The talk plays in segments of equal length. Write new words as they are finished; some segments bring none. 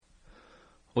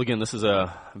Well, again, this is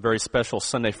a very special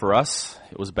Sunday for us.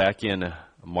 It was back in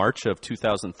March of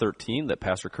 2013 that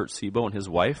Pastor Kurt Sebo and his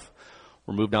wife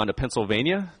were moved on to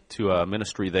Pennsylvania to a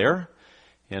ministry there.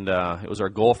 And it was our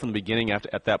goal from the beginning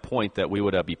at that point that we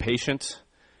would be patient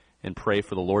and pray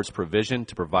for the Lord's provision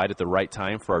to provide at the right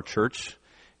time for our church.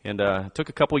 And it took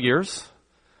a couple years,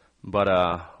 but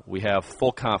we have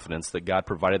full confidence that God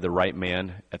provided the right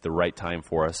man at the right time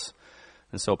for us.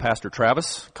 And so Pastor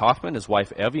Travis Kaufman, his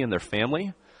wife Evie, and their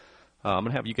family, I'm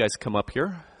going to have you guys come up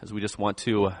here as we just want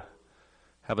to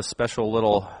have a special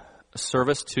little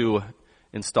service to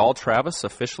install Travis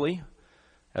officially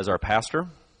as our pastor.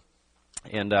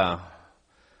 And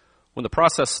when the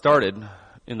process started,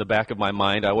 in the back of my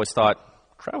mind, I always thought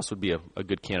Travis would be a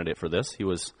good candidate for this. He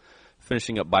was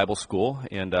finishing up Bible school,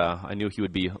 and I knew he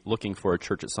would be looking for a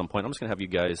church at some point. I'm just going to have you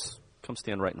guys come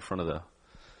stand right in front of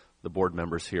the board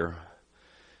members here.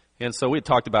 And so we had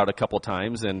talked about it a couple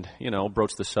times and,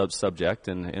 broached the subject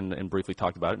and briefly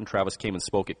talked about it. And Travis came and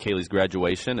spoke at Kaylee's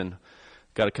graduation and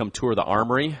got to come tour the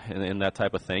armory and that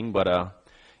type of thing. But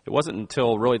it wasn't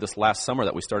until really this last summer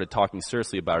that we started talking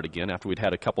seriously about it again after we'd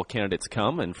had a couple candidates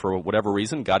come. And for whatever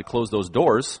reason, God closed those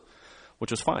doors, which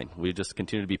was fine. We just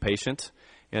continued to be patient.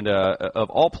 And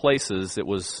of all places, it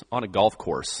was on a golf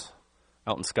course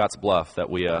out in Scotts Bluff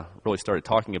that we really started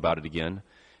talking about it again.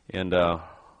 And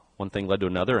one thing led to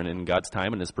another, and in God's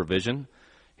time and His provision,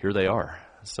 here they are.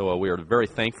 So we are very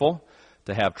thankful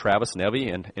to have Travis and Evie,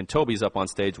 and Toby's up on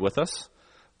stage with us.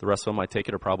 The rest of them, I take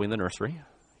it, are probably in the nursery.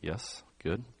 Yes,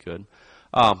 good.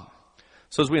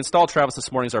 So as we install Travis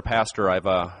this morning as our pastor, I've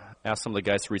asked some of the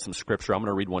guys to read some scripture. I'm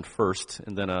going to read one first,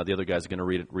 and then the other guys are going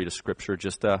to read a scripture,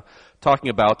 just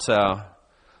talking about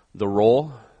the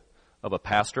role of a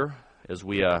pastor as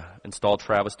we install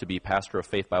Travis to be pastor of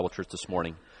Faith Bible Church this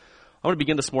morning. I'm going to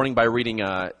begin this morning by reading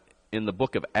in the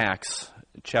book of Acts,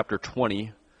 chapter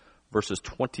 20, verses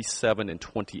 27 and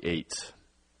 28.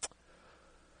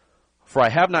 For I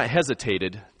have not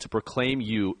hesitated to proclaim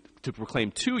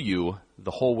to you the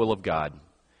whole will of God.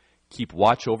 Keep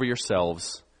watch over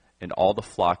yourselves and all the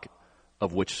flock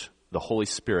of which the Holy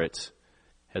Spirit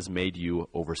has made you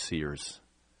overseers.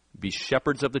 Be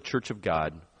shepherds of the church of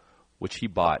God, which He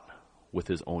bought with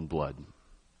His own blood.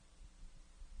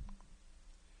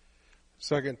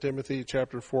 2 Timothy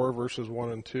chapter 4, verses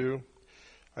 1 and 2.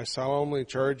 I solemnly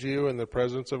charge you in the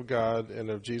presence of God and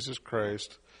of Jesus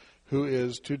Christ, who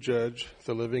is to judge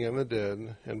the living and the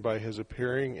dead, and by His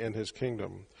appearing in His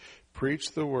kingdom.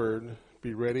 Preach the word,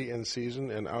 be ready in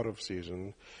season and out of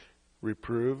season.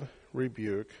 Reprove,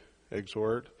 rebuke,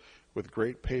 exhort with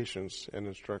great patience and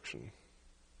instruction.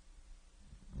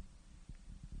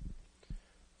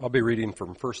 I'll be reading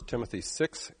from 1 Timothy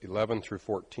 6, 11 through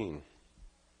 14.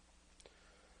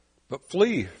 But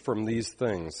flee from these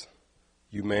things,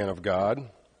 you man of God,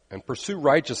 and pursue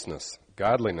righteousness,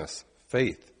 godliness,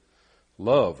 faith,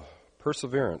 love,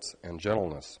 perseverance, and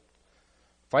gentleness.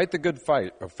 Fight the good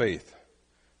fight of faith.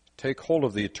 Take hold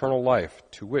of the eternal life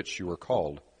to which you were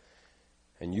called.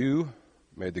 And you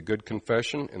made the good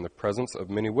confession in the presence of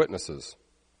many witnesses.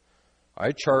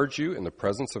 I charge you in the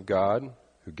presence of God,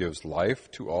 who gives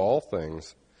life to all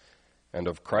things, and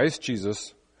of Christ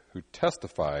Jesus, who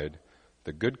testified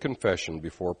the good confession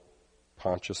before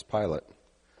Pontius Pilate,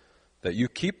 that you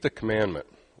keep the commandment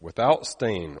without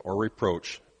stain or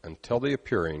reproach until the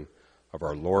appearing of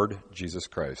our Lord Jesus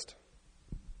Christ.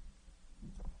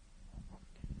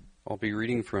 I'll be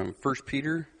reading from 1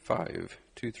 Peter 5,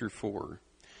 2 through 4.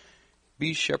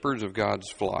 Be shepherds of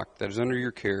God's flock that is under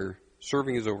your care,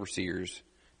 serving as overseers,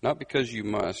 not because you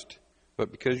must, but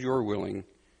because you are willing,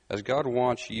 as God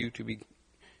wants you to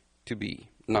be,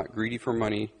 not greedy for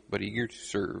money, but eager to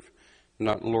serve,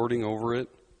 not lording over it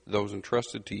those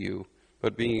entrusted to you,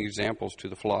 but being examples to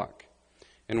the flock.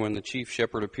 And when the chief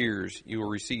shepherd appears, you will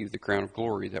receive the crown of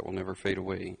glory that will never fade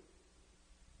away.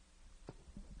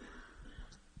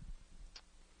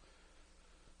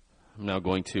 I'm now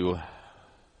going to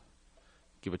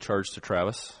give a charge to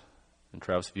Travis. And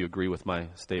Travis, if you agree with my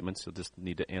statements, you'll just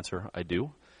need to answer, I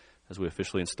do, as we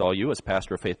officially install you as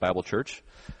pastor of Faith Bible Church.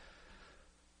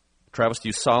 Travis, do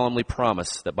you solemnly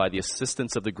promise that by the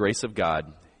assistance of the grace of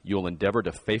God, you will endeavor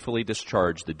to faithfully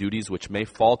discharge the duties which may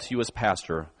fall to you as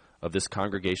pastor of this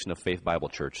congregation of Faith Bible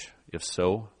Church? If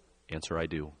so, answer, I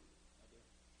do.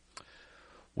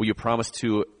 Will you promise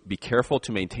to be careful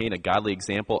to maintain a godly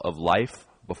example of life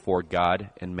before God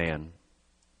and man?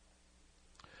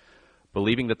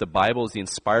 Believing that the Bible is the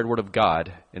inspired word of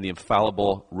God and the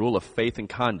infallible rule of faith and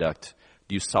conduct,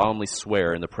 do you solemnly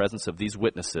swear in the presence of these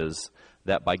witnesses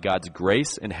that by God's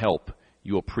grace and help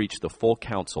you will preach the full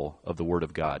counsel of the Word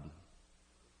of God?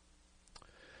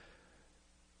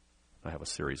 I have a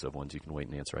series of ones you can wait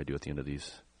and answer. I do at the end of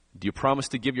these. Do you promise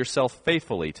to give yourself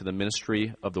faithfully to the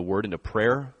ministry of the Word and to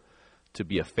prayer, to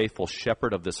be a faithful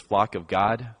shepherd of this flock of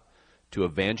God, to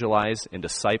evangelize and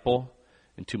disciple,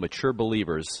 and to mature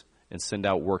believers and send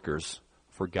out workers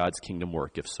for God's kingdom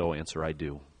work? If so, answer, I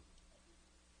do.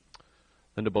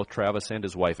 Then to both Travis and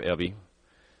his wife, Evie,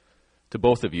 to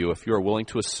both of you, if you are willing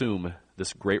to assume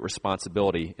this great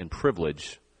responsibility and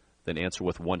privilege, then answer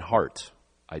with one heart,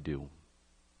 I do.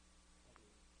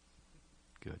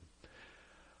 Good.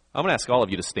 I'm going to ask all of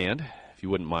you to stand, if you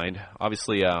wouldn't mind.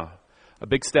 Obviously, a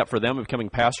big step for them of becoming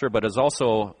pastor, but as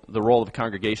also the role of the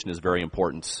congregation is very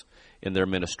important in their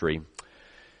ministry.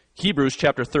 Hebrews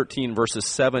chapter 13, verses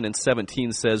 7 and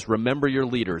 17 says, remember your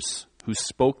leaders who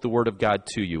spoke the word of God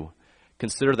to you.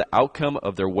 Consider the outcome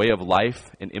of their way of life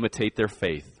and imitate their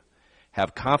faith.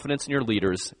 Have confidence in your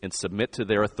leaders and submit to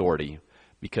their authority,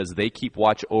 because they keep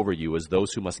watch over you as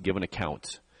those who must give an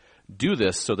account. Do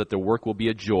this so that their work will be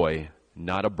a joy,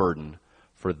 not a burden,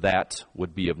 for that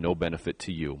would be of no benefit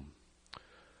to you.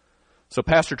 So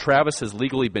Pastor Travis has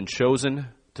legally been chosen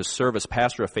to serve as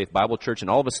pastor of Faith Bible Church, and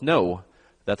all of us know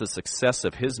that the success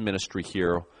of his ministry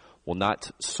here will not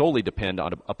solely depend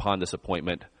upon this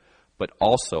appointment, but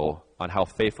also on how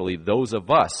faithfully those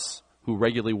of us who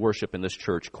regularly worship in this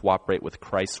church cooperate with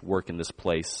Christ's work in this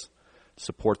place,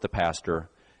 support the pastor,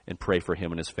 and pray for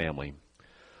him and his family.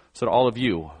 So to all of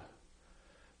you,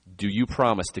 do you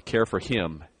promise to care for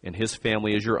him and his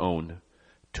family as your own,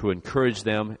 to encourage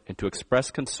them, and to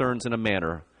express concerns in a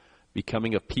manner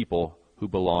becoming of people who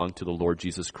belong to the Lord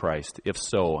Jesus Christ? If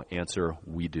so, answer,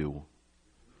 we do.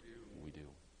 We do.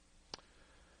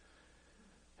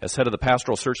 As head of the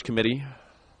Pastoral Search Committee,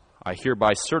 I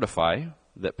hereby certify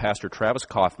that Pastor Travis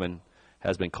Kaufman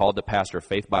has been called to pastor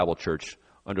Faith Bible Church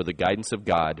under the guidance of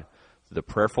God through the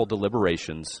prayerful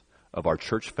deliberations of our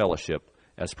church fellowship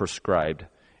as prescribed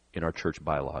in our church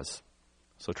bylaws.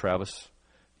 So Travis,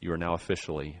 you are now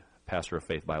officially pastor of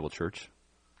Faith Bible Church.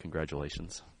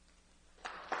 Congratulations.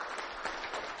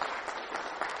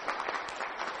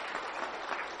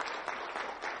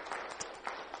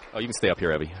 Oh, you can stay up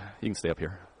here, Evie. You can stay up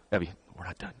here. Evie, we're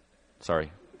not done.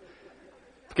 Sorry.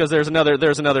 Because there's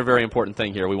another very important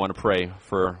thing here. We want to pray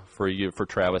for you, for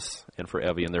Travis, and for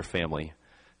Evie and their family,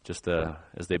 just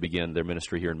as they begin their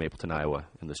ministry here in Mapleton, Iowa,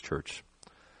 in this church.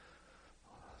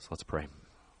 So let's pray.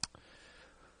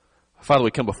 Father,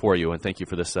 we come before you and thank you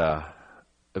for this a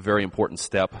very important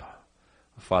step.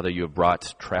 Father, you have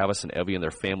brought Travis and Evie and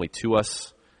their family to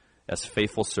us as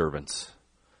faithful servants.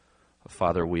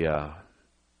 Father, we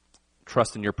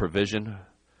trust in your provision,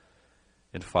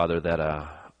 and Father,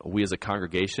 that we as a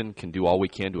congregation can do all we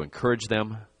can to encourage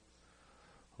them,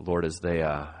 Lord, as they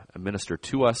minister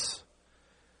to us.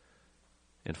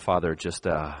 And Father, just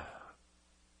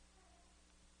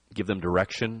give them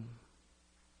direction,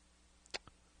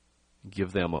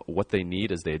 give them what they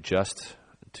need as they adjust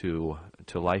to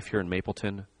life here in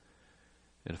Mapleton.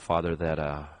 And Father,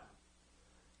 that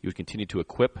you would continue to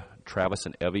equip Travis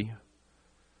and Evie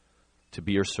to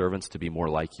be your servants, to be more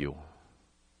like you.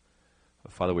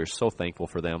 Father, we are so thankful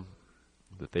for them,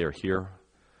 that they are here.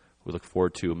 We look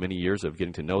forward to many years of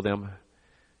getting to know them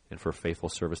and for faithful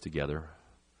service together.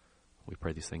 We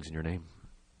pray these things in your name.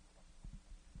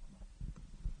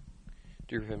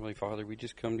 Dear Heavenly Father, we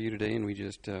just come to you today and we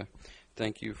just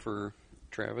thank you for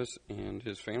Travis and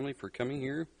his family for coming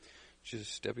here,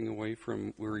 just stepping away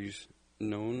from where he's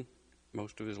known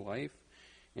most of his life,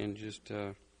 and just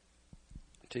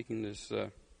taking this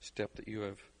step that you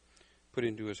have put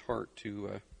into his heart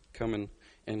to come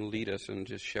and lead us and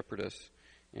just shepherd us.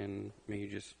 And may you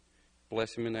just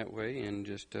bless him in that way, and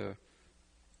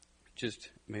just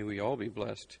may we all be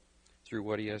blessed through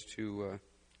what he has to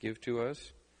give to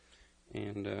us,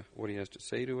 and what he has to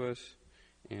say to us,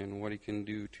 and what he can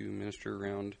do to minister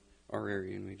around our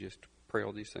area. And we just pray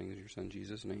all these things in your Son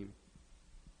Jesus' name.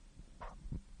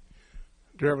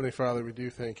 Dear Heavenly Father, we do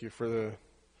thank you for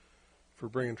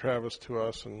bringing Travis to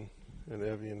us and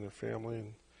Evie and their family.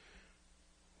 And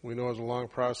we know it was a long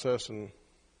process, and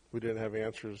we didn't have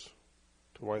answers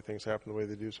to why things happen the way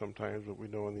they do sometimes, but we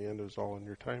know in the end it was all in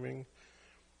your timing,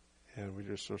 and we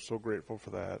just are so grateful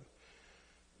for that.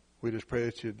 We just pray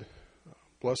that you'd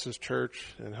bless this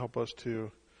church and help us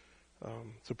to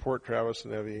support Travis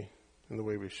and Evie in the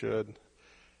way we should,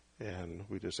 and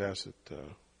we just ask that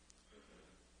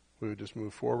we would just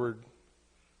move forward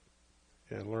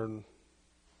and learn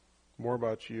more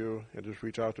about you, and just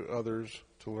reach out to others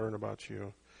to learn about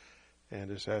you,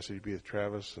 and just ask that you be with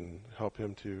Travis and help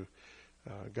him to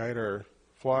guide our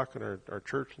flock and our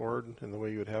church, Lord, in the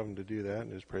way you would have him to do that,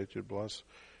 and just pray that you'd bless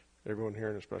everyone here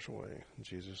in a special way. In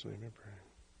Jesus' name we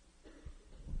pray.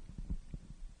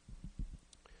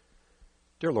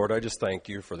 Dear Lord, I just thank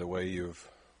you for the way you've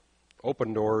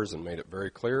opened doors and made it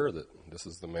very clear that this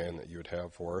is the man that you would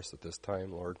have for us at this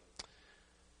time, Lord.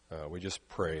 We just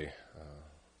pray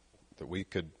that we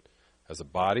could, as a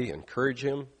body, encourage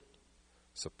him,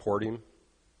 support him,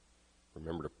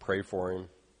 remember to pray for him,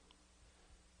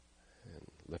 and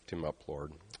lift him up,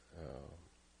 Lord.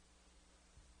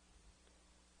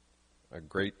 A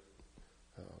great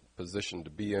position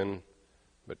to be in,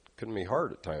 but couldn't be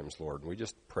hard at times, Lord. And we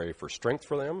just pray for strength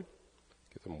for them,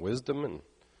 give them wisdom, and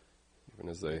even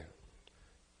as they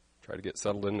try to get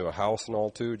settled into a house and all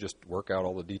too, just work out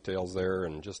all the details there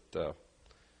and just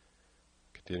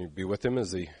continue to be with him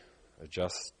as he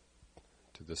adjusts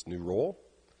to this new role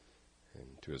and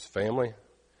to his family.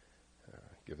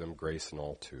 Give them grace and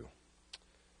all too.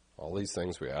 All these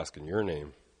things we ask in your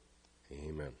name.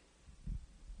 Amen.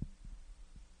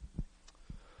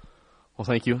 Well,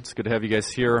 thank you. It's good to have you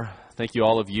guys here. Thank you,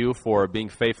 all of you, for being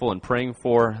faithful and praying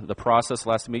for the process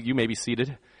last week. You may be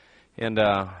seated. And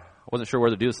I wasn't sure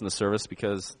whether to do this in the service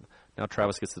because now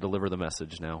Travis gets to deliver the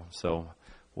message now. So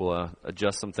we'll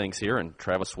adjust some things here, and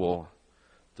Travis will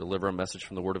deliver a message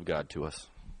from the Word of God to us.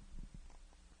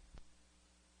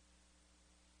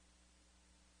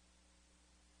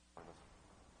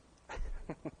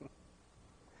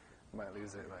 Might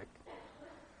lose it, like.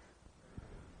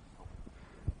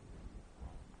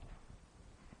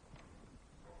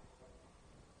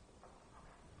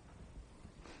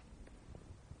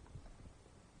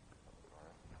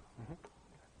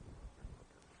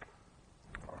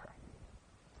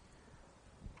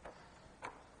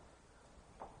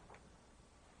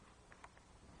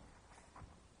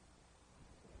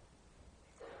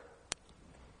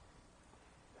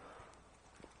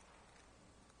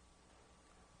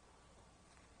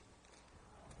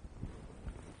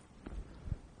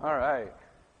 All right.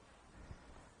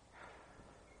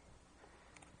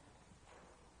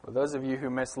 For those of you who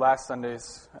missed last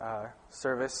Sunday's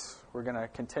service, we're going to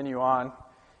continue on.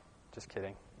 Just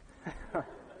kidding.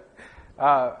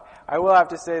 I will have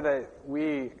to say that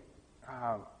we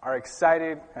are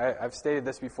excited. I've stated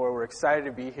this before. We're excited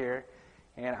to be here.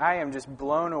 And I am just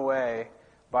blown away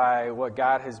by what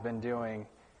God has been doing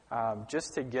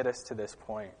just to get us to this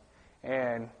point.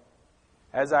 And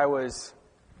as I was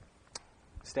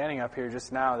standing up here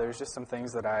just now, there's just some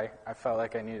things that I felt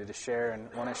like I needed to share and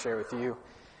want to share with you.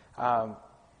 I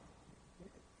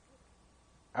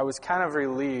was kind of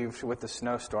relieved with the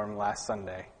snowstorm last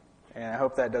Sunday, and I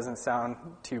hope that doesn't sound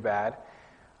too bad.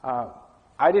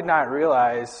 I did not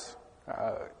realize,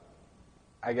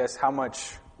 I guess, how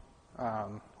much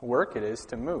work it is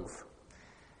to move,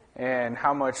 and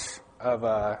how much of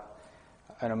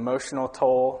an emotional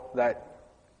toll that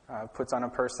puts on a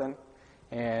person.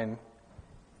 And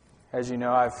as you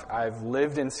know, I've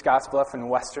lived in Scottsbluff in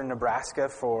western Nebraska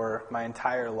for my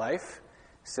entire life,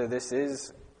 so this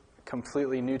is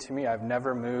completely new to me. I've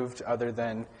never moved other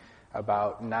than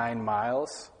about 9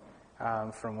 miles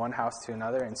from one house to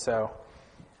another, and so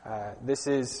this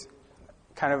is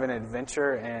kind of an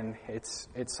adventure, and it's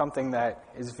something that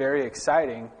is very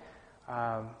exciting,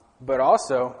 but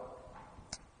also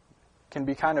can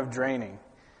be kind of draining.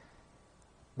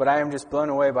 But I am just blown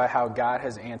away by how God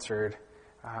has answered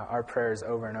our prayers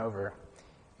over and over.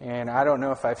 And I don't know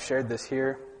if I've shared this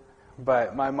here,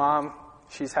 but my mom,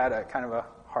 she's had a kind of a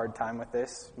hard time with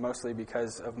this, mostly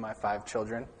because of my 5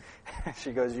 children.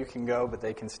 She goes, "You can go, but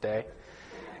they can stay."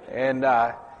 And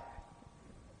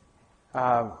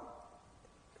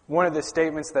one of the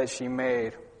statements that she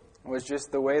made was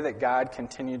just the way that God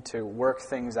continued to work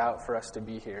things out for us to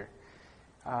be here.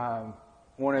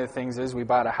 One of the things is we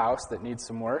bought a house that needs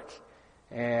some work,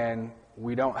 and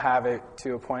we don't have it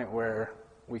to a point where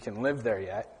we can live there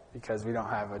yet because we don't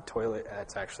have a toilet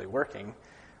that's actually working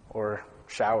or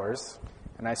showers.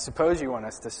 And I suppose you want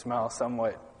us to smell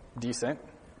somewhat decent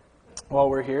while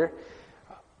we're here.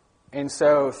 And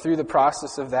so through the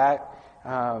process of that,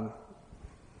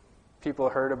 people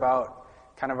heard about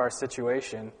kind of our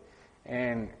situation.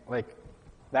 And like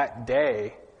that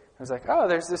day, I was like, oh,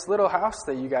 there's this little house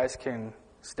that you guys can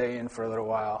stay in for a little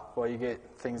while you get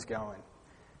things going.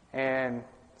 And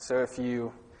so if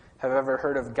you have ever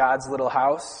heard of God's Little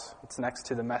House, it's next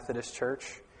to the Methodist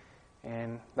Church.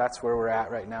 And that's where we're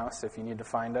at right now. So if you need to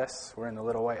find us, we're in the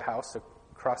little white house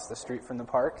across the street from the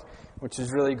park, which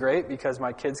is really great because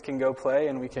my kids can go play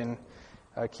and we can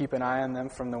keep an eye on them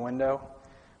from the window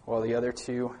while the other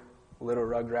 2 little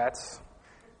rugrats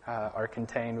are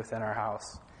contained within our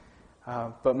house.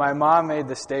 But my mom made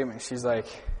the statement. She's like,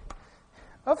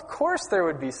 of course there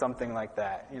would be something like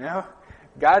that, you know?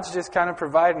 God's just kind of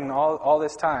providing all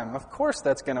this time. Of course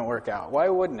that's going to work out. Why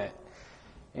wouldn't it?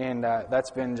 And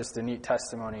that's been just a neat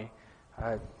testimony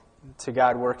to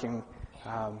God working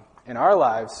in our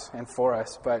lives and for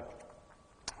us. But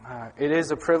it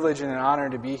is a privilege and an honor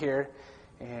to be here,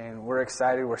 and we're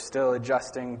excited. We're still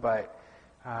adjusting, but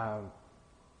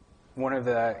one of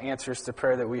the answers to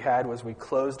prayer that we had was we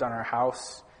closed on our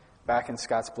house back in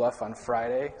Scottsbluff on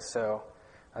Friday. So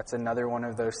that's another one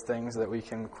of those things that we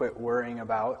can quit worrying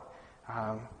about,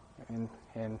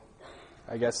 and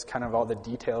I guess kind of all the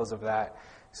details of that.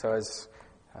 So I was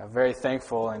very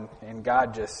thankful, and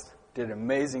God just did an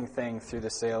amazing thing through the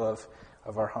sale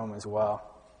of our home as well.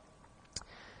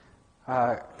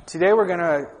 Today we're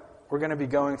gonna be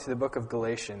going to the book of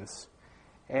Galatians,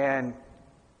 and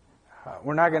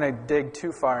we're not going to dig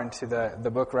too far into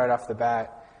the book right off the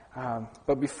bat.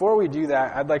 But before we do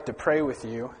that, I'd like to pray with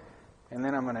you, and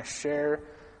then I'm going to share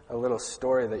a little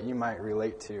story that you might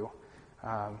relate to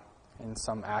in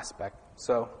some aspect.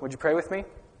 So, would you pray with me?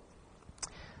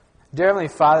 Dear Heavenly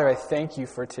Father, I thank you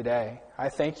for today. I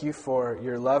thank you for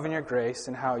your love and your grace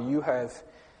and how you have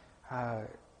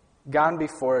gone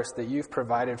before us, that you've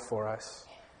provided for us.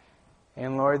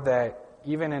 And Lord, that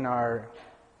even in our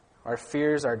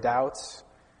fears, our doubts,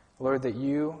 Lord, that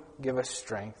you give us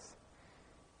strength.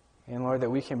 And Lord,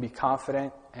 that we can be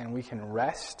confident and we can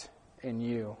rest in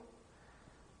you.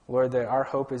 Lord, that our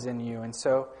hope is in you. And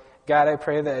so, God, I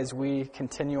pray that as we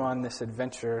continue on this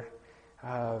adventure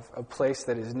of a place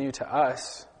that is new to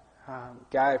us,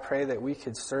 God, I pray that we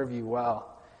could serve you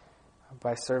well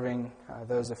by serving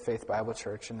those of Faith Bible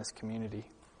Church in this community.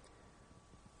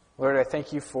 Lord, I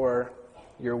thank you for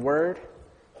your word.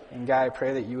 And God, I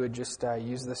pray that you would just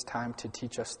use this time to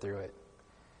teach us through it.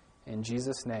 In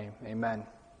Jesus' name, amen.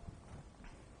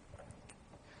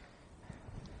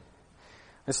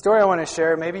 The story I want to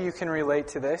share, maybe you can relate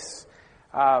to this.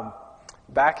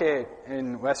 Back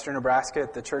in western Nebraska,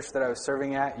 at the church that I was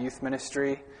serving at, youth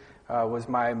ministry was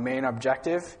my main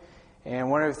objective. And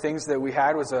one of the things that we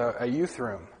had was a youth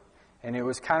room. And it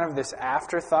was kind of this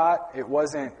afterthought. It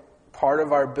wasn't part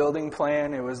of our building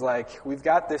plan. It was like, we've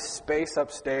got this space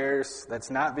upstairs that's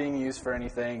not being used for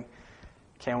anything.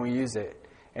 Can we use it?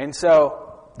 And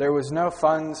so there was no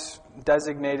funds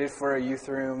designated for a youth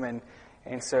room.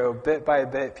 And so bit by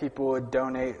bit, people would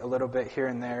donate a little bit here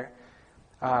and there.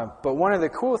 But one of the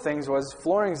cool things was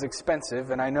flooring is expensive.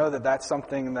 And I know that that's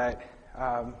something that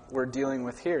we're dealing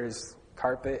with here is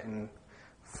carpet and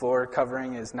floor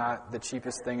covering is not the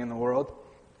cheapest thing in the world.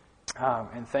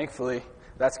 And thankfully,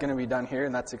 that's going to be done here,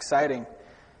 and that's exciting.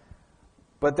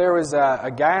 But there was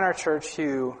a guy in our church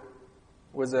who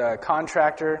was a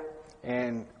contractor,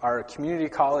 and our community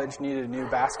college needed a new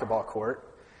basketball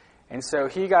court. And so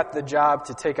he got the job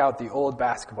to take out the old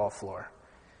basketball floor.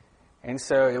 And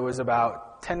so it was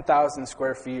about 10,000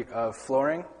 square feet of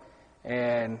flooring,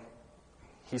 and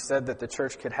he said that the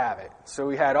church could have it. So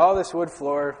we had all this wood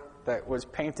floor that was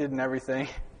painted and everything,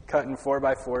 cut in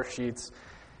 4x4 sheets.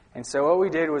 And so what we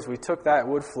did was we took that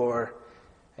wood floor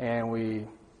and we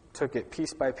took it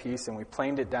piece by piece and we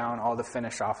planed it down, all the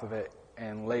finish off of it,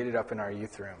 and laid it up in our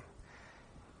youth room.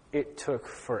 It took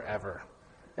forever.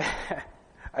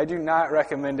 I do not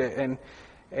recommend it,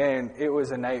 and it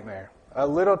was a nightmare. A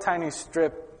little tiny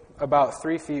strip about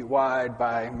 3 feet wide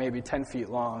by maybe 10 feet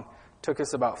long took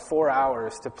us about 4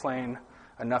 hours to plane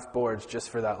enough boards just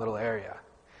for that little area.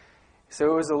 So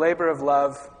it was a labor of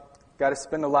love. Got to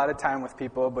spend a lot of time with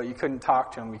people, but you couldn't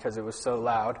talk to them because it was so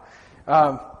loud.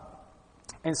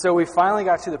 And so we finally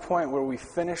got to the point where we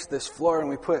finished this floor and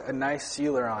we put a nice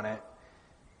sealer on it.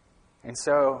 And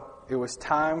so it was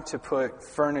time to put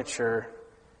furniture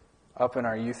up in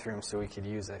our youth room so we could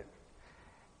use it.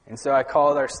 And so I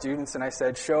called our students and I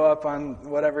said, show up on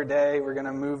whatever day, we're going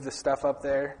to move the stuff up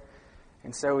there.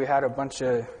 And so we had a bunch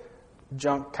of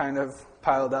junk kind of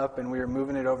piled up and we were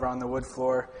moving it over on the wood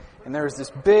floor. And there was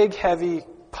this big, heavy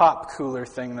pop cooler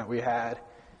thing that we had.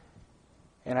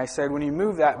 And I said, when you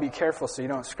move that, be careful so you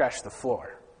don't scratch the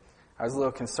floor. I was a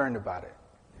little concerned about it.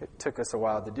 It took us a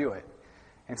while to do it.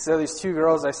 And so these two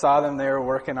girls, I saw them, they were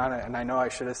working on it, and I know I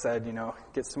should have said,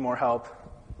 get some more help.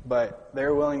 But they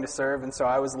were willing to serve, and so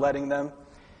I was letting them.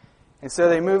 And so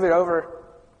they move it over,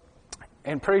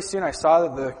 and pretty soon I saw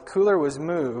that the cooler was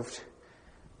moved,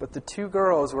 but the two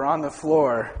girls were on the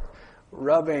floor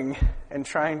rubbing and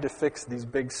trying to fix these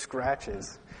big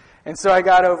scratches. And so I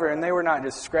got over, and they were not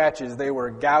just scratches, they were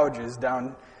gouges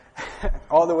down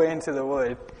all the way into the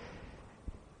wood.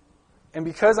 And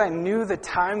because I knew the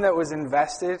time that was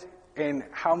invested and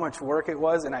how much work it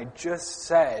was, and I just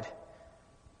said,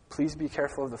 please be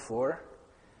careful of the floor,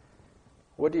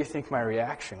 what do you think my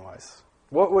reaction was?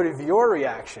 What would have your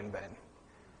reaction been?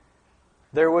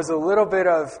 there was a little bit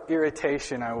of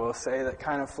irritation, I will say, that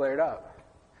kind of flared up.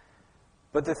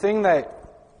 But the thing that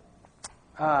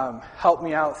helped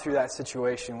me out through that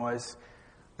situation was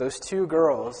those two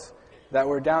girls that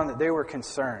were down, that they were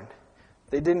concerned.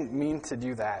 They didn't mean to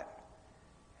do that.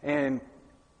 And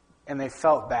they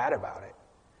felt bad about it.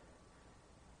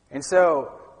 And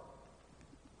so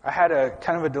I had a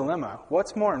kind of a dilemma.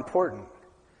 What's more important,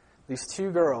 these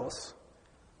two girls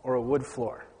or a wood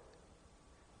floor?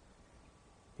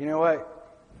 You know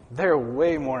what? They're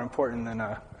way more important than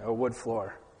a wood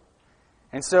floor.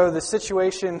 And so the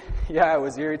situation, I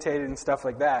was irritated and stuff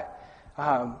like that.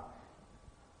 But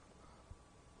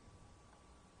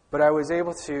I was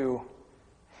able to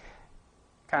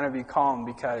kind of be calm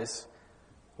because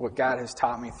what God has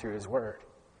taught me through His Word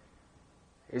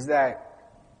is that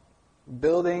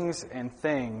buildings and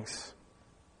things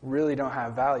really don't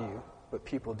have value, but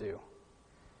people do.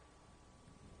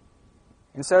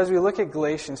 And so as we look at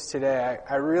Galatians today,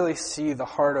 I really see the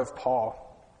heart of Paul,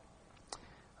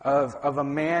 of a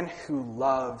man who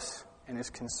loves and is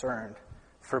concerned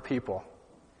for people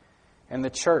and the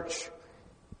church.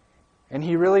 And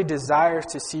he really desires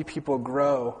to see people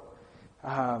grow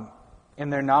in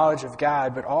their knowledge of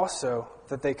God, but also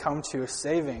that they come to a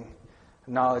saving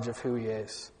knowledge of who He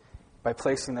is by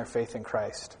placing their faith in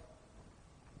Christ.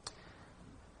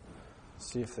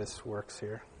 Let's see if this works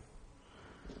here.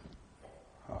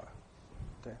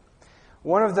 Okay.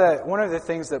 One of the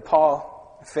things that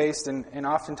Paul faced, and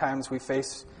oftentimes we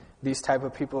face these type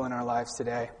of people in our lives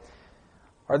today,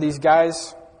 are these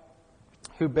guys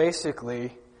who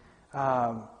basically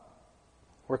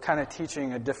were kind of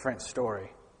teaching a different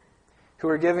story, who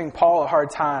were giving Paul a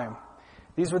hard time.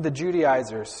 These were the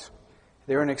Judaizers.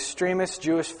 They were an extremist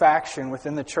Jewish faction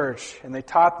within the church, and they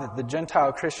taught that the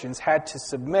Gentile Christians had to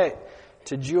submit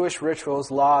to Jewish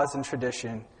rituals, laws, and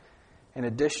tradition, in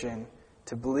addition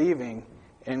to believing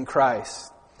in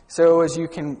Christ. So as you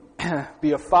can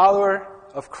be a follower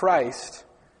of Christ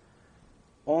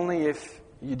only if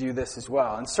you do this as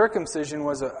well. And circumcision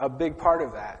was a big part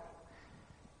of that.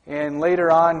 And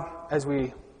later on, as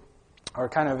we are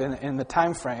kind of in the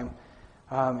time frame,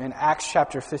 in Acts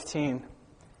chapter 15,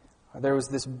 there was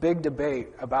this big debate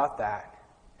about that.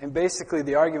 And basically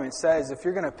the argument says, if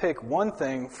you're going to pick one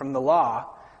thing from the law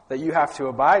that you have to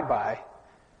abide by,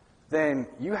 then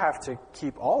you have to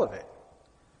keep all of it.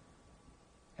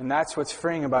 And that's what's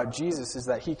freeing about Jesus, is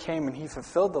that He came and He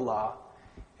fulfilled the law,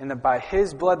 and that by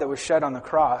His blood that was shed on the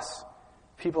cross,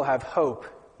 people have hope,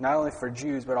 not only for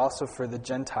Jews, but also for the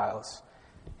Gentiles.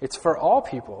 It's for all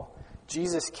people.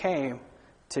 Jesus came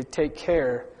to take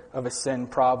care of a sin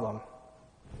problem.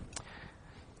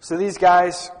 So these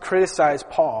guys criticize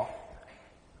Paul.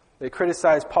 They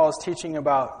criticize Paul's teaching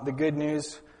about the good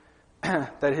news,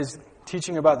 that his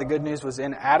teaching about the good news was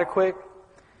inadequate.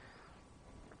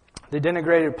 They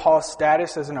denigrated Paul's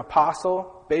status as an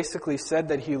apostle, basically said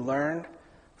that he learned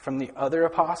from the other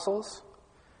apostles.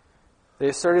 They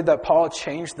asserted that Paul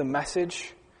changed the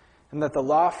message and that the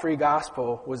law-free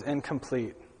gospel was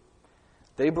incomplete.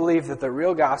 They believed that the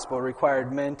real gospel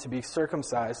required men to be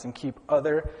circumcised and keep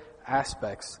other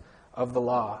aspects of the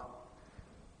law.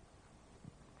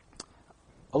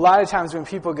 A lot of times when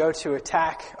people go to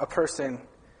attack a person,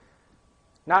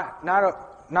 not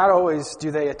always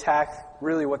do they attack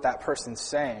really what that person's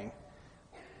saying,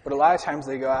 but a lot of times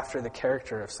they go after the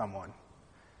character of someone.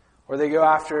 Or they go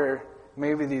after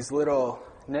maybe these little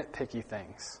nitpicky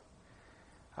things.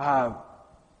 And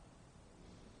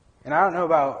I don't know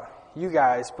about you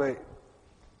guys, but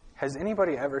has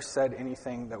anybody ever said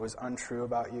anything that was untrue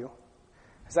about you?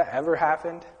 Has that ever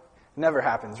happened? It never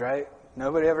happens, right?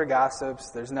 Nobody ever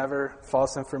gossips. There's never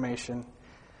false information.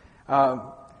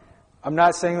 I'm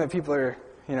not saying that people are,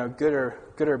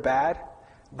 good or bad,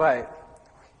 but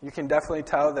you can definitely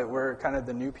tell that we're kind of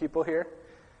the new people here.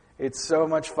 It's so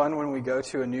much fun when we go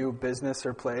to a new business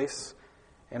or place,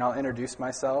 and I'll introduce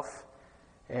myself,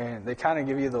 and they kind of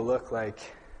give you the look like,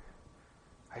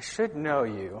 I should know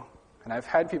you. And I've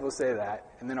had people say that,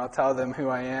 and then I'll tell them who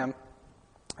I am.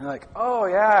 And they're like, oh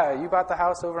yeah, you bought the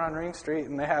house over on Ring Street,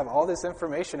 and they have all this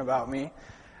information about me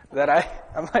that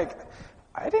I'm like,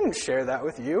 I didn't share that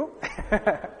with you.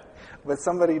 But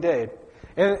somebody did.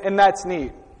 And that's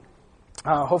neat.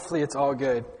 Hopefully it's all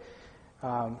good.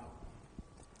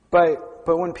 But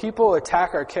when people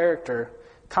attack our character,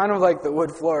 kind of like the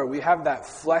wood floor, we have that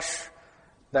flesh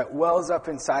that wells up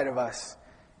inside of us.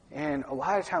 And a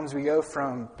lot of times we go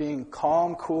from being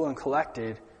calm, cool, and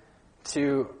collected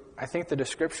to, I think the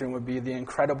description would be the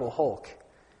Incredible Hulk.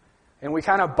 And we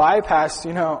kind of bypass,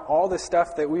 all the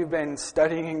stuff that we've been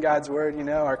studying in God's Word,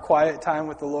 our quiet time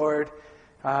with the Lord.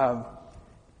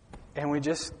 And we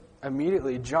just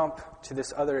immediately jump to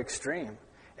this other extreme.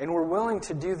 And we're willing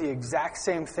to do the exact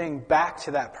same thing back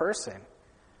to that person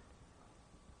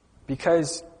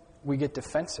because we get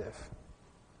defensive.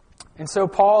 And so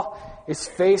Paul is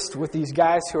faced with these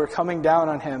guys who are coming down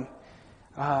on him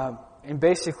and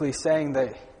basically saying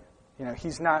that,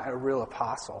 he's not a real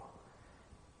apostle.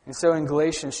 And so in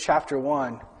Galatians chapter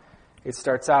 1, it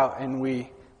starts out and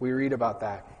we read about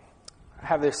that. I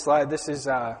have this slide. This is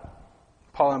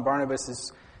Paul and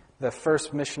Barnabas' the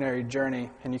first missionary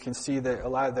journey, and you can see that a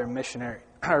lot of their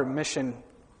mission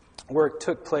work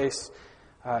took place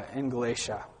in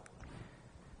Galatia.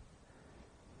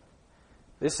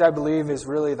 This, I believe, is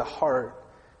really the heart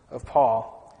of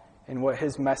Paul and what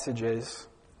his message is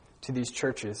to these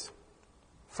churches.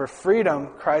 For freedom,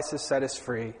 Christ has set us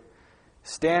free.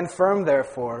 Stand firm,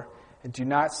 therefore, and do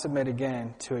not submit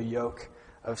again to a yoke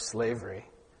of slavery.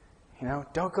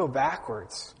 Don't go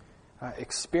backwards.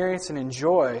 Experience and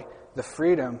enjoy the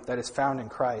freedom that is found in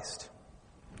Christ.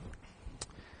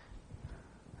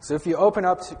 So if you open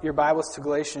up your Bibles to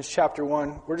Galatians chapter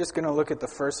 1, we're just going to look at the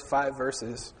first 5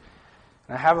 verses.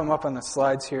 And I have them up on the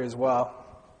slides here as well.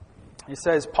 It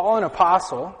says, Paul, an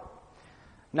apostle,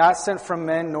 not sent from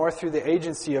men nor through the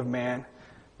agency of man,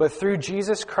 but through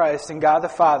Jesus Christ and God the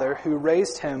Father, who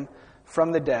raised him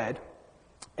from the dead,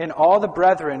 and all the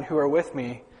brethren who are with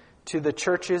me, to the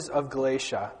churches of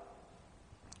Galatia.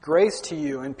 Grace to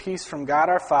you and peace from God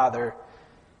our Father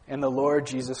and the Lord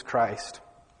Jesus Christ,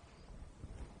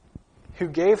 who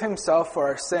gave himself for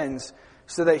our sins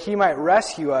so that he might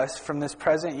rescue us from this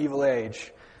present evil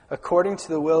age, according to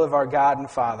the will of our God and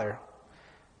Father,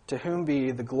 to whom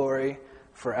be the glory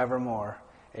forevermore.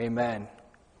 Amen.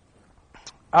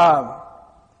 Paul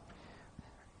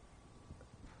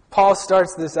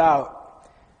starts this out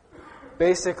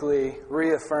basically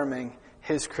reaffirming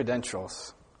his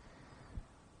credentials.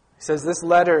 He says, this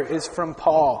letter is from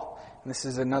Paul, and this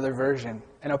is another version,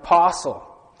 an apostle.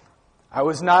 I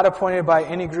was not appointed by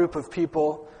any group of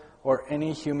people or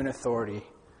any human authority,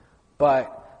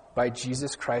 but by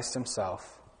Jesus Christ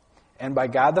himself, and by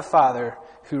God the Father,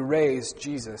 who raised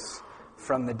Jesus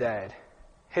from the dead.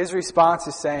 His response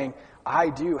is saying, I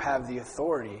do have the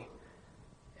authority,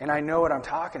 and I know what I'm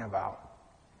talking about.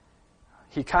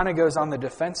 He kind of goes on the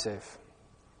defensive.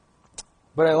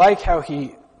 But I like how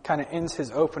he kind of ends his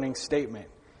opening statement.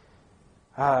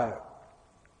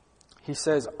 He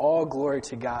says, all glory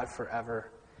to God forever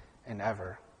and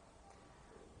ever.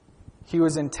 He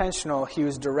was intentional, he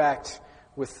was direct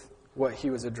with what he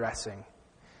was addressing.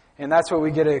 And that's what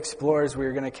we get to explore as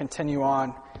we're going to continue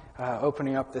on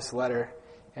opening up this letter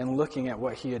and looking at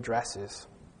what he addresses.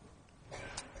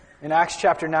 In Acts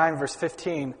chapter 9, verse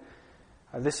 15,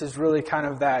 this is really kind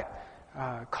of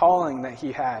that calling that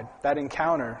he had, that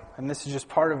encounter, and this is just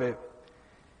part of it.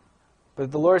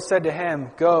 But the Lord said to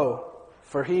him, go,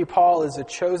 for he, Paul, is a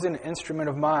chosen instrument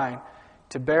of mine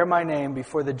to bear my name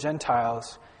before the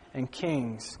Gentiles and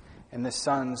kings and the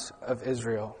sons of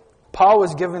Israel. Paul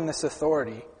was given this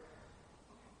authority.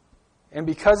 And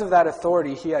because of that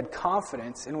authority, he had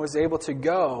confidence and was able to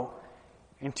go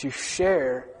and to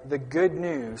share the good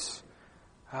news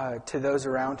to those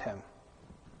around him.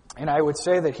 And I would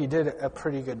say that he did a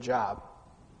pretty good job.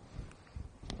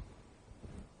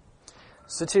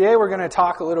 So today we're going to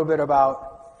talk a little bit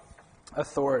about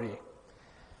authority.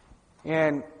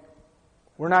 And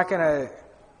we're not going to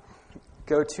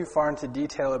go too far into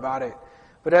detail about it.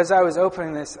 But as I was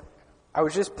opening this, I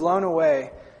was just blown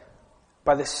away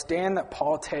by the stand that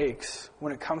Paul takes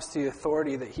when it comes to the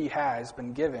authority that he has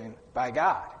been given by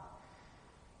God.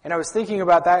 And I was thinking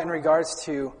about that in regards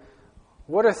to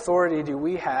what authority do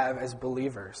we have as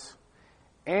believers?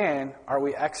 And are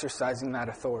we exercising that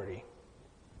authority?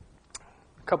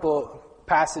 A couple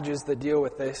passages that deal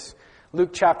with this.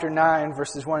 Luke chapter 9,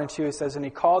 verses 1 and 2, it says, and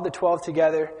he called the 12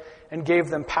 together and gave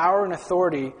them power and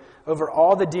authority over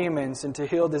all the demons and to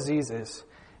heal diseases.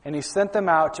 And he sent them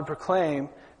out to proclaim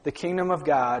the kingdom of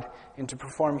God and to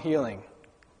perform healing.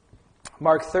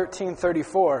 Mark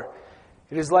 13:34,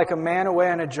 it is like a man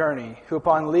away on a journey, who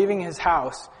upon leaving his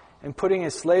house and putting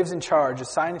his slaves in charge,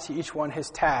 assigning to each one his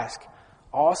task,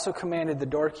 also commanded the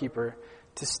doorkeeper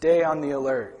to stay on the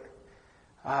alert.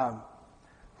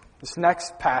 This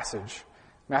next passage,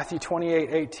 Matthew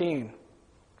 28:18,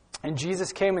 and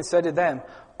Jesus came and said to them,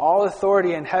 all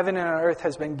authority in heaven and on earth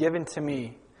has been given to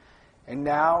me. And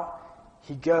now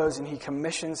he goes and he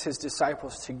commissions his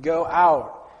disciples to go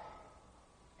out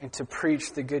and to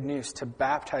preach the good news, to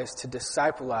baptize, to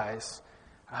discipleize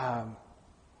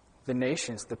the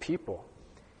nations, the people.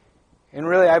 And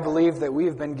really, I believe that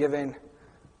we've been given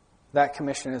that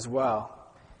commission as well.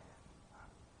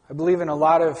 I believe in a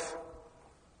lot of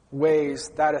ways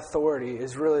that authority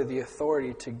is really the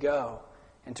authority to go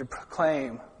and to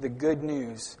proclaim the good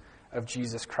news of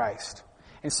Jesus Christ.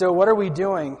 And so what are we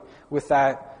doing with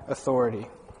that authority?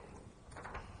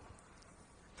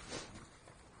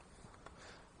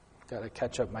 Got to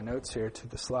catch up my notes here to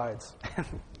the slides.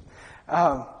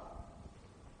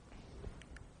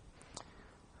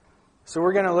 So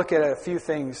we're going to look at a few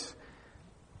things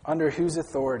under whose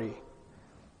authority.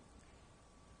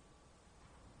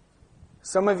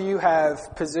 Some of you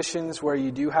have positions where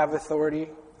you do have authority.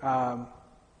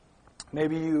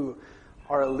 Maybe you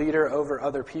are a leader over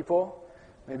other people.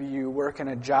 Maybe you work in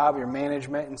a job, you're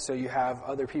management, and so you have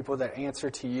other people that answer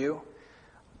to you.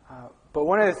 But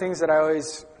one of the things that I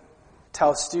always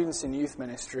tell students in youth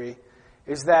ministry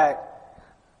is that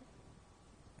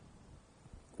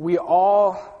we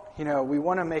all, we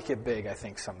want to make it big, I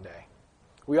think, someday.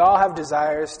 We all have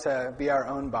desires to be our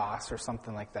own boss or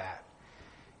something like that.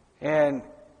 And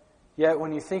yet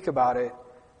when you think about it,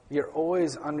 you're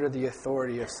always under the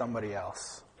authority of somebody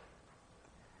else.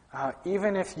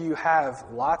 Even if you have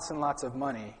lots and lots of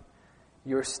money,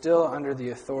 you're still under the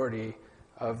authority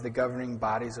of the governing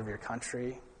bodies of your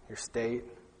country, your state.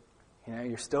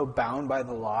 You're still bound by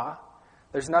the law.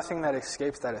 There's nothing that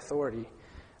escapes that authority.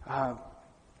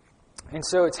 And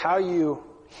so it's how you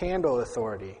handle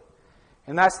authority.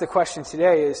 And that's the question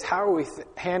today is how are we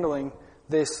handling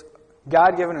this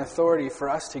God-given authority for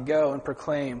us to go and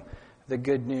proclaim the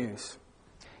good news?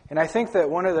 And I think that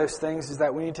one of those things is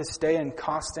that we need to stay in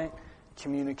constant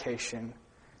communication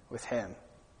with Him.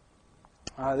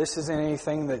 This isn't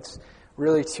anything that's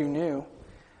really too new.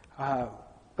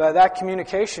 But that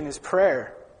communication is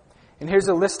prayer. And here's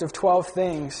a list of 12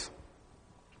 things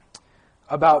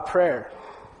about prayer.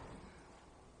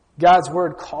 God's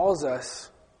Word calls us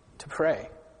to pray.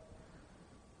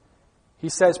 He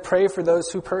says, pray for those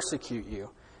who persecute you.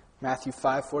 Matthew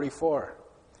 5:44.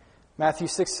 Matthew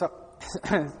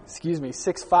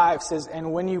 6:5 says,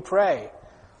 and when you pray.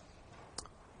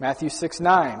 Matthew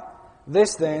 6:9.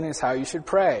 This then is how you should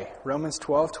pray. Romans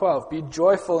 12:12. Be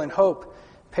joyful in hope,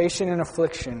 patient in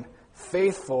affliction,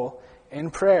 faithful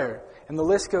in prayer. And the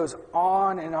list goes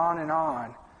on and on and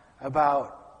on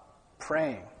about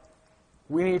praying.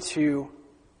 We need to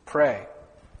pray.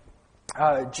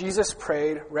 Jesus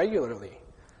prayed regularly.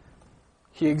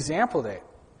 He exampled it.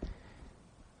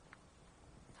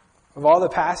 Of all the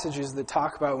passages that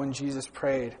talk about when Jesus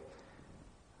prayed,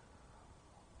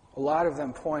 a lot of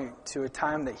them point to a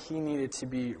time that He needed to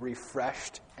be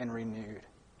refreshed and renewed.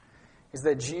 Is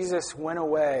that Jesus went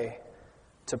away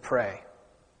to pray.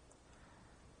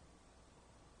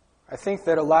 I think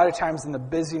that a lot of times in the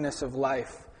busyness of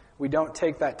life, we don't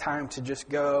take that time to just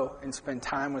go and spend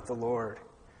time with the Lord,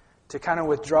 to kind of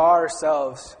withdraw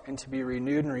ourselves and to be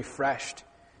renewed and refreshed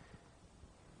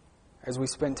as we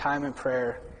spend time in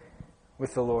prayer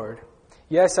with the Lord.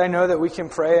 Yes, I know that we can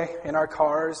pray in our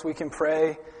cars, we can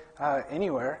pray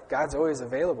anywhere. God's always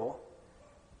available.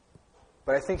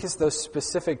 But I think it's those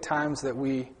specific times that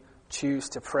we choose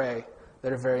to pray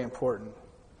that are very important.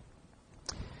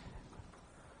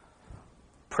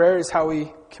 Prayer is how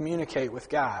we communicate with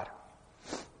God.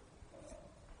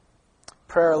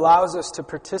 Prayer allows us to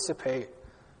participate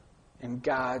in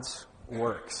God's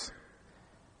works.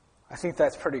 I think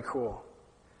that's pretty cool.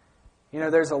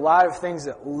 There's a lot of things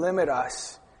that limit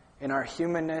us in our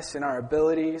humanness, in our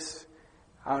abilities.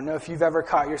 I don't know if you've ever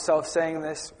caught yourself saying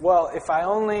this. Well, if I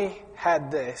only had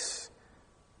this,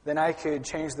 then I could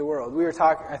change the world. We were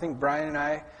talking, I think Brian and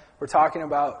I were talking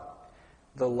about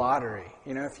the lottery.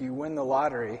 If you win the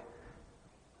lottery,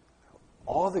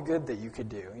 all the good that you could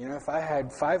do. If I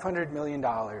had $500 million,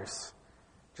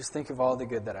 just think of all the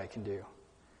good that I can do.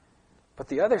 But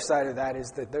the other side of that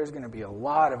is that there's going to be a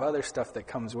lot of other stuff that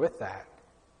comes with that.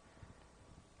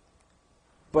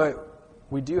 But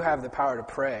we do have the power to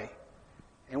pray.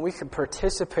 And we can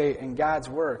participate in God's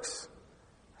works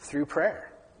through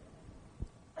prayer.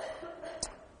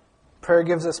 Prayer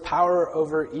gives us power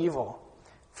over evil.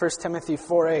 1 Timothy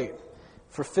 4:8.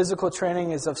 For physical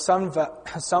training is of some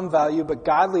value, but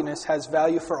godliness has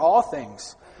value for all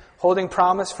things, holding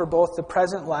promise for both the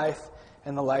present life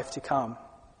and the life to come.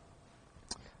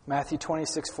 Matthew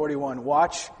 26:41.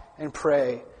 Watch and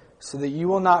pray so that you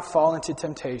will not fall into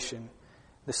temptation.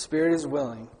 The spirit is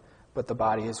willing, but the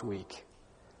body is weak.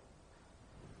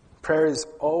 Prayer is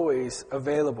always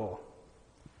available.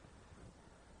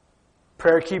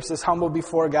 Prayer keeps us humble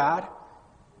before God.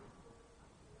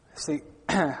 See,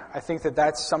 I think that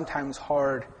that's sometimes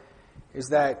hard, is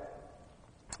that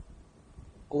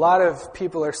a lot of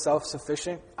people are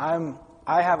self-sufficient. I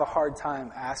have a hard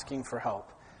time asking for help.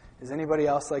 Is anybody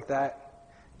else like that?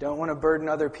 don't want to burden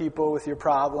other people with your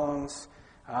problems.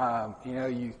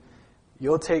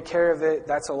 You'll take care of it.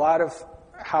 That's a lot of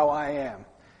how I am.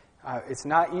 It's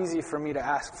not easy for me to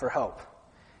ask for help.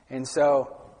 And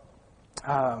so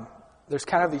there's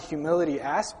kind of a humility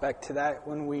aspect to that.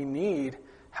 When we need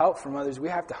help from others, we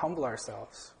have to humble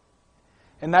ourselves.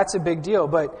 And that's a big deal.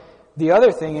 But the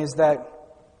other thing is that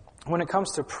when it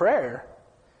comes to prayer,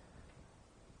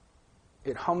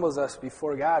 it humbles us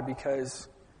before God because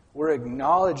we're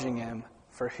acknowledging Him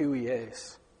for who He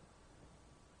is.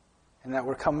 And that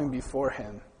we're coming before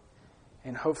Him.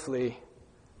 And hopefully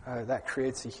that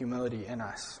creates a humility in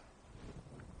us.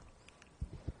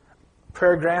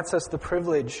 Prayer grants us the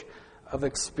privilege of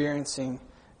experiencing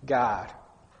God.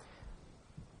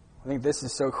 I think this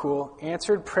is so cool.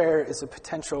 Answered prayer is a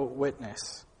potential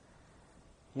witness.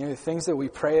 The things that we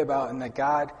pray about and that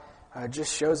God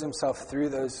just shows Himself through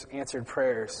those answered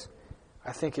prayers,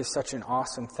 I think is such an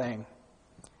awesome thing.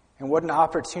 And what an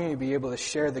opportunity to be able to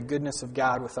share the goodness of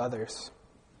God with others.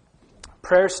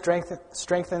 Prayer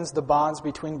strengthens the bonds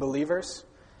between believers.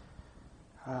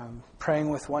 Praying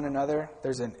with one another,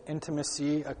 there's an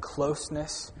intimacy, a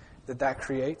closeness that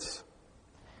creates.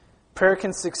 Prayer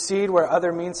can succeed where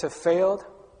other means have failed,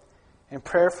 and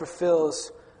prayer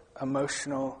fulfills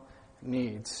emotional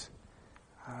needs.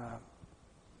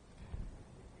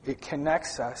 It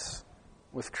connects us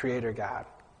with Creator God.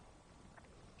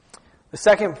 The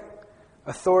second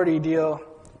authority deal,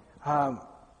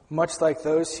 much like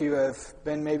those who have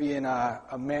been maybe in a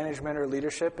management or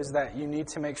leadership, is that you need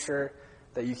to make sure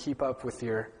that you keep up with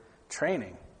your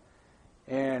training.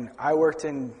 And I worked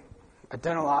in a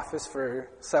dental office for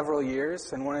several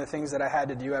years, and one of the things that I had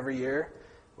to do every year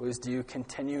was do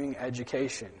continuing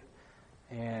education.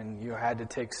 And you had to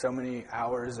take so many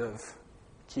hours of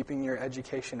keeping your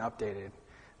education updated.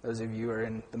 Those of you who are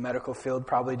in the medical field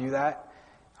probably do that,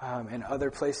 and other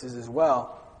places as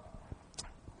well.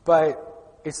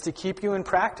 But it's to keep you in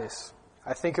practice.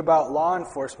 I think about law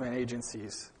enforcement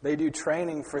agencies. They do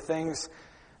training for things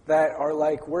that are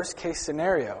like worst case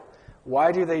scenario.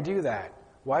 Why do they do that?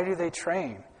 Why do they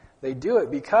train? They do it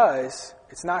because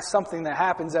it's not something that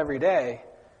happens every day,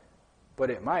 but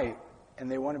it might, and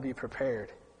they want to be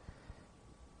prepared.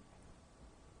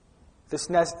 This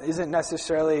isn't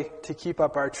necessarily to keep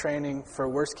up our training for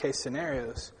worst case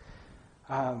scenarios,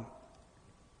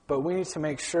 but we need to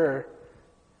make sure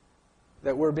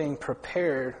that we're being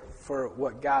prepared for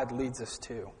what God leads us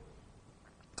to.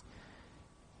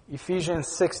 Ephesians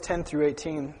 6:10 through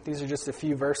 18, these are just a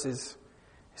few verses.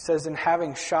 It says, "And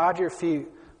having shod your feet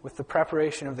with the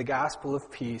preparation of the gospel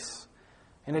of peace,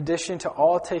 in addition to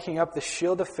all taking up the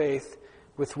shield of faith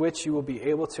with which you will be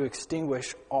able to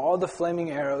extinguish all the flaming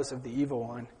arrows of the evil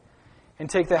one, and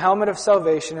take the helmet of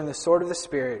salvation and the sword of the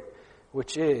Spirit,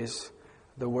 which is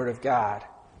the Word of God."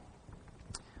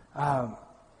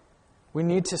 We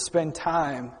need to spend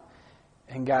time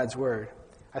in God's Word.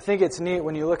 I think it's neat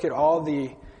when you look at all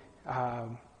the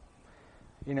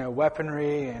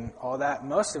weaponry and all that.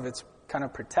 Most of it's kind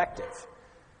of protective.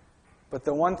 But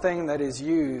the one thing that is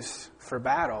used for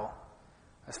battle,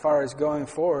 as far as going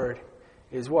forward,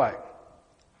 is what?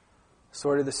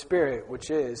 Sword of the Spirit, which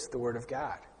is the Word of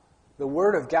God. The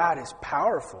Word of God is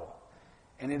powerful,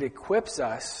 and it equips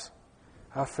us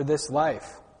for this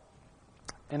life.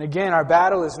 And again, our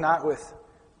battle is not with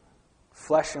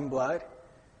flesh and blood,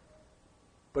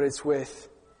 but it's with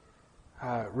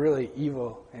really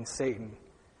evil and Satan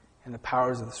and the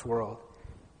powers of this world.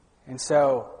 And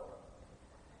so,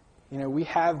 we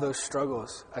have those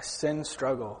struggles, a sin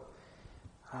struggle,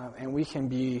 and we can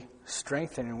be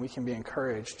strengthened and we can be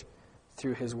encouraged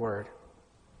through His Word.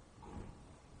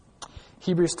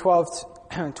 Hebrews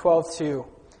 12:2.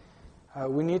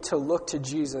 We need to look to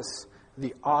Jesus,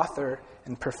 the author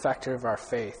and perfecter of our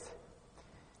faith.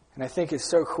 And I think it's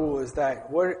so cool is that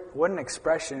what an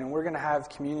expression. And we're going to have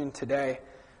communion today,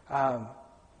 and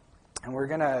we're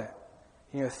going to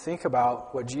think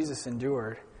about what Jesus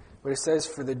endured. But it says,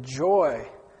 for the joy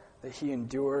that He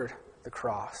endured the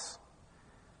cross.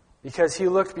 Because He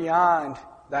looked beyond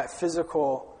that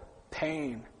physical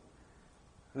pain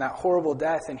and that horrible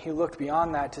death, and He looked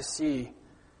beyond that to see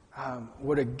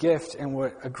what a gift and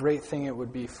what a great thing it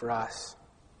would be for us.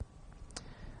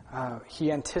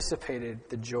 He anticipated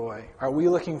the joy. Are we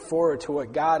looking forward to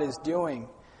what God is doing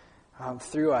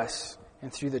through us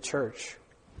and through the church?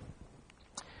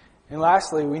 And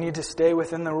lastly, we need to stay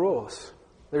within the rules.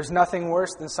 There's nothing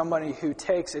worse than somebody who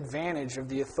takes advantage of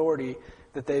the authority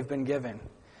that they've been given.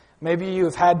 Maybe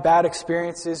you've had bad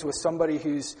experiences with somebody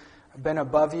who's been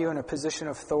above you in a position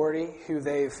of authority, who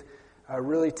they've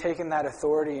really taken that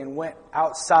authority and went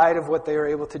outside of what they were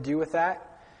able to do with that.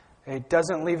 It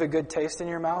doesn't leave a good taste in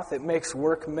your mouth. It makes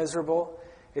work miserable.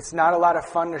 It's not a lot of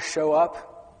fun to show up.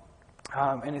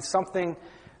 And it's something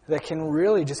that can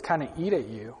really just kind of eat at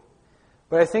you.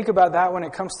 But I think about that when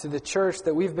it comes to the church,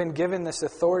 that we've been given this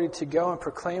authority to go and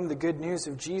proclaim the good news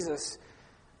of Jesus.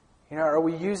 Are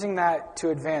we using that to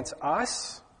advance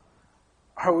us?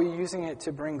 Are we using it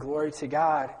to bring glory to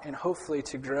God and hopefully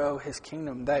to grow His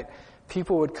kingdom, that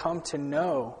people would come to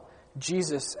know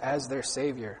Jesus as their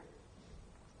Savior?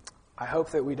 I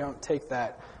hope that we don't take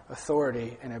that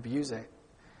authority and abuse it.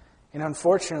 And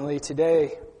unfortunately,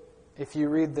 today, if you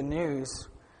read the news,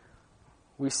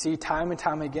 we see time and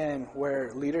time again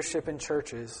where leadership in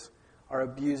churches are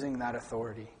abusing that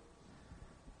authority.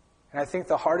 And I think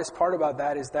the hardest part about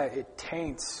that is that it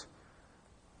taints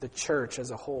the church as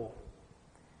a whole.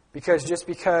 Because just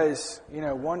because,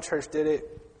 one church did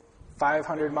it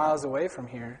 500 miles away from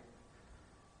here,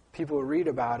 people read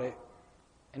about it,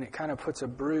 and it kind of puts a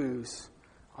bruise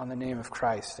on the name of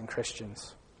Christ and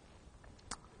Christians.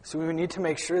 So we need to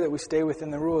make sure that we stay within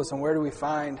the rules. And where do we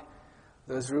find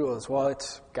those rules? Well,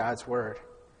 it's God's Word.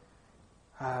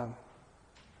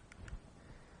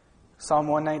 Psalm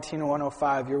 119 and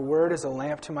 105, your word is a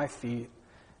lamp to my feet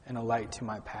and a light to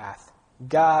my path.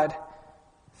 God,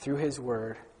 through His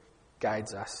Word,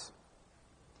 guides us.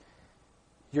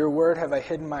 Your word have I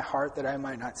hidden in my heart that I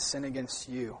might not sin against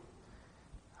you.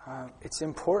 It's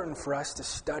important for us to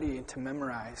study and to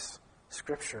memorize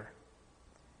Scripture.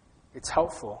 It's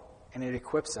helpful and it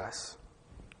equips us.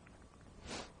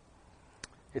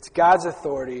 It's God's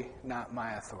authority, not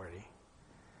my authority.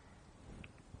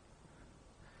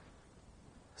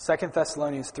 2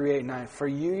 Thessalonians 3:8-9, for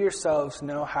you yourselves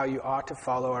know how you ought to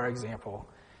follow our example,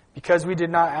 because we did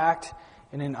not act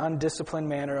in an undisciplined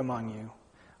manner among you,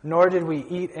 nor did we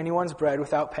eat anyone's bread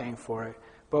without paying for it,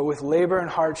 but with labor and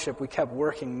hardship we kept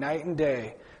working night and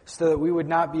day, so that we would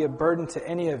not be a burden to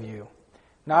any of you,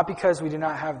 not because we do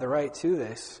not have the right to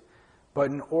this,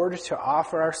 but in order to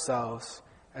offer ourselves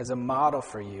as a model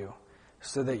for you,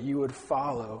 so that you would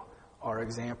follow our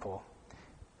example.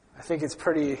 I think it's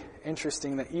pretty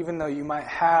interesting that even though you might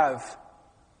have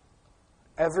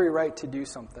every right to do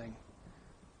something,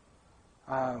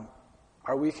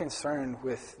 are we concerned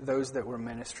with those that we're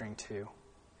ministering to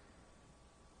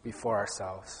before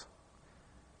ourselves?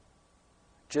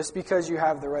 Just because you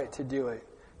have the right to do it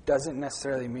doesn't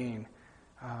necessarily mean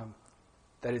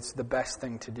that it's the best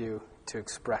thing to do to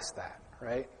express that,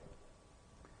 right?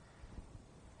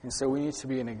 And so we need to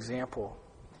be an example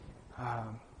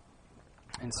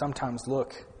and sometimes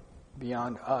look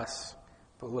beyond us,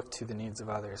 but look to the needs of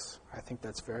others. I think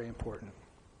that's very important.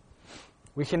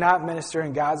 We cannot minister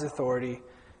in God's authority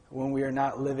when we are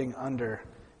not living under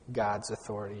God's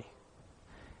authority.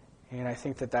 And I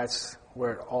think that that's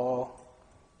where it all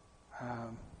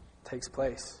takes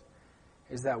place,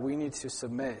 is that we need to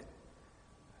submit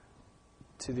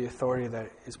to the authority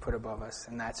that is put above us,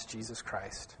 and that's Jesus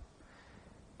Christ.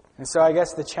 And so I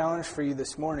guess the challenge for you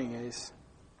this morning is,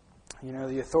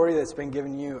 the authority that's been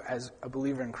given you as a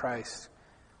believer in Christ,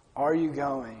 are you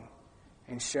going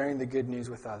and sharing the good news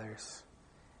with others?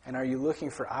 And are you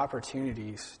looking for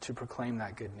opportunities to proclaim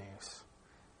that good news?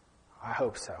 I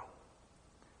hope so.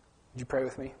 Would you pray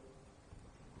with me?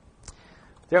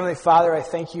 Dear Heavenly Father, I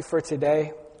thank you for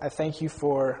today. I thank you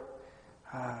for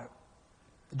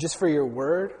just for your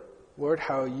word. Lord,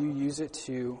 how you use it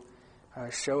to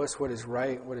show us what is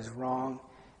right, what is wrong.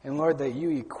 And Lord, that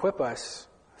you equip us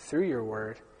through your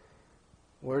word,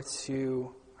 Lord,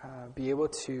 to be able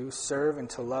to serve and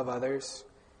to love others.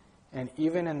 And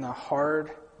even in the hard,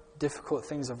 difficult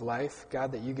things of life,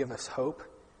 God, that you give us hope.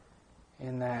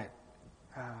 And that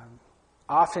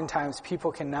oftentimes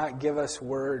people cannot give us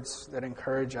words that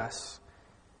encourage us.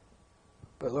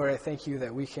 But Lord, I thank you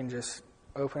that we can just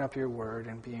open up your word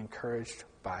and be encouraged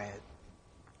by it.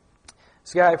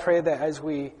 So God, I pray that as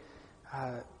we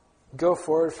go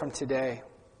forward from today,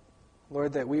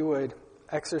 Lord, that we would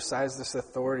exercise this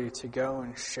authority to go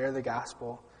and share the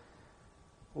gospel.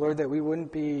 Lord, that we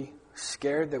wouldn't be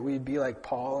scared, that we'd be like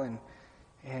Paul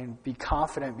and be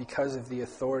confident because of the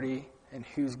authority and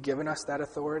who's given us that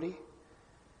authority.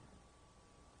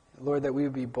 Lord, that we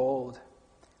would be bold.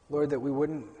 Lord, that we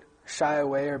wouldn't shy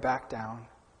away or back down,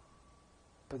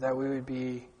 but that we would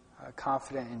be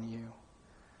confident in you.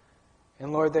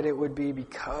 And Lord, that it would be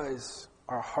because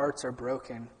our hearts are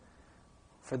broken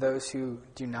for those who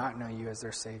do not know you as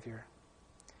their Savior.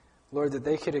 Lord, that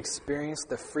they could experience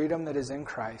the freedom that is in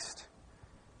Christ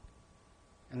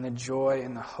and the joy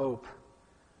and the hope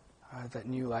that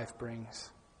new life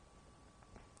brings.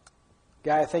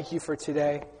 God, I thank you for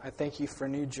today. I thank you for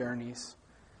new journeys.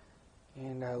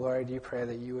 And Lord, I do pray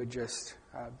that you would just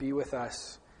be with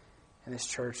us in this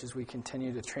church as we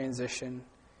continue to transition.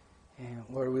 And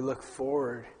Lord, we look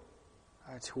forward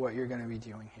to what you're going to be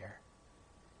doing here.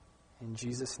 In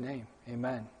Jesus' name,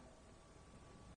 amen.